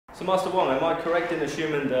So Master Wong, am I correct in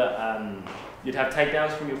assuming that you'd have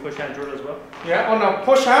takedowns from your push hand drill as well? Yeah, on a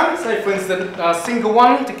push hand, say for instance, a single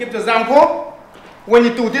one, to give the example, when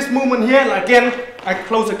you do this movement here, again, I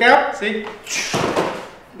close the gap, see?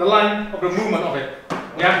 The line of the movement of it.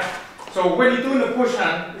 Yeah. So when you're doing the push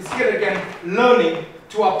hand, it's here again, learning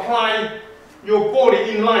to apply your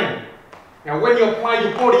body in line. Now when you apply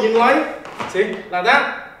your body in line, see, like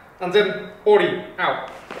that, and then body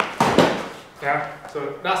out. Yeah,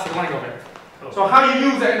 so that's the line of it. So how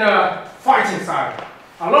you use it in the fighting side?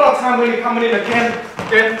 A lot of time when you're coming in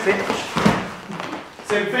again, see,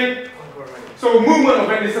 same thing. So movement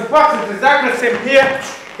of it is the practice exactly the same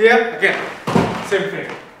here, again, same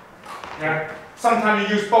thing. Yeah. Sometimes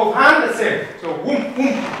you use both hands, the same. So boom,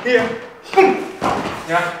 boom, here, boom.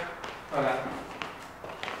 Yeah, like that.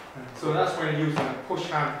 So that's when you use a push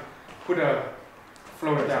hand, put a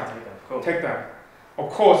floater down, take down. Of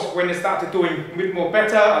course, when you start to doing a bit more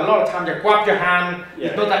better, a lot of times you grab your hand.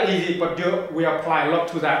 It's not that easy, but we apply a lot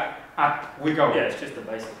to that as we go. Yeah, it's just the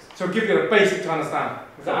basics. So give you the basic to understand.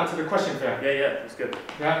 Does that answer the question for you? Yeah, that's good.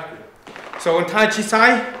 Yeah. So on Tai Chi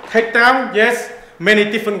side, take down, yes, many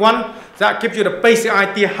different ones. That gives you the basic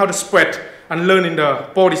idea how to spread and learn in the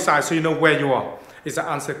body side so you know where you are. Is that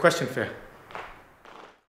answer the question for you?